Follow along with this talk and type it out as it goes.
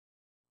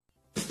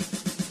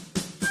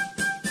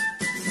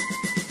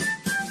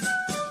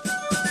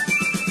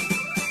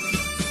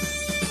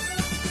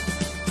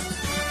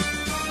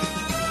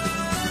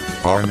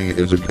Barney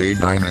is a gay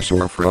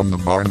dinosaur from the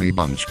Barney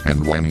bunch,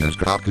 and when he's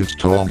got his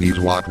tongue he's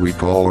what we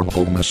call a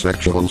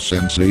homosexual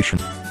sensation.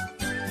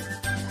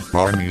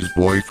 Barney's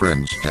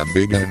boyfriends have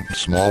big and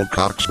small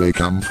cocks. They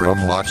come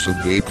from lots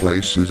of gay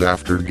places.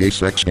 After gay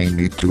sex they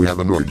need to have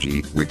an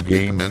orgy with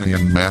gay men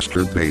and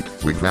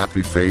masturbate with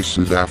happy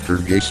faces. After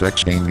gay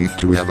sex they need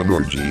to have an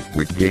orgy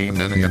with gay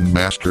men and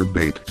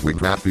masturbate with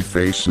happy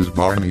faces.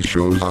 Barney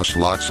shows us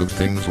lots of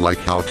things like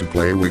how to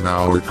play with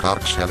our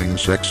cocks, having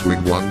sex with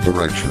One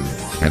Direction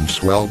and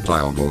swell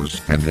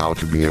dildos, and how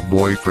to be a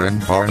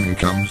boyfriend. Barney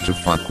comes to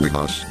fuck with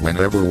us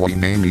whenever we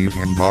name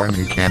him.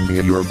 Barney can be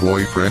your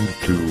boyfriend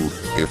too,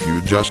 if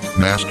you just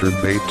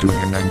masturbate to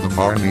him and the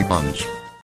Barney bunch.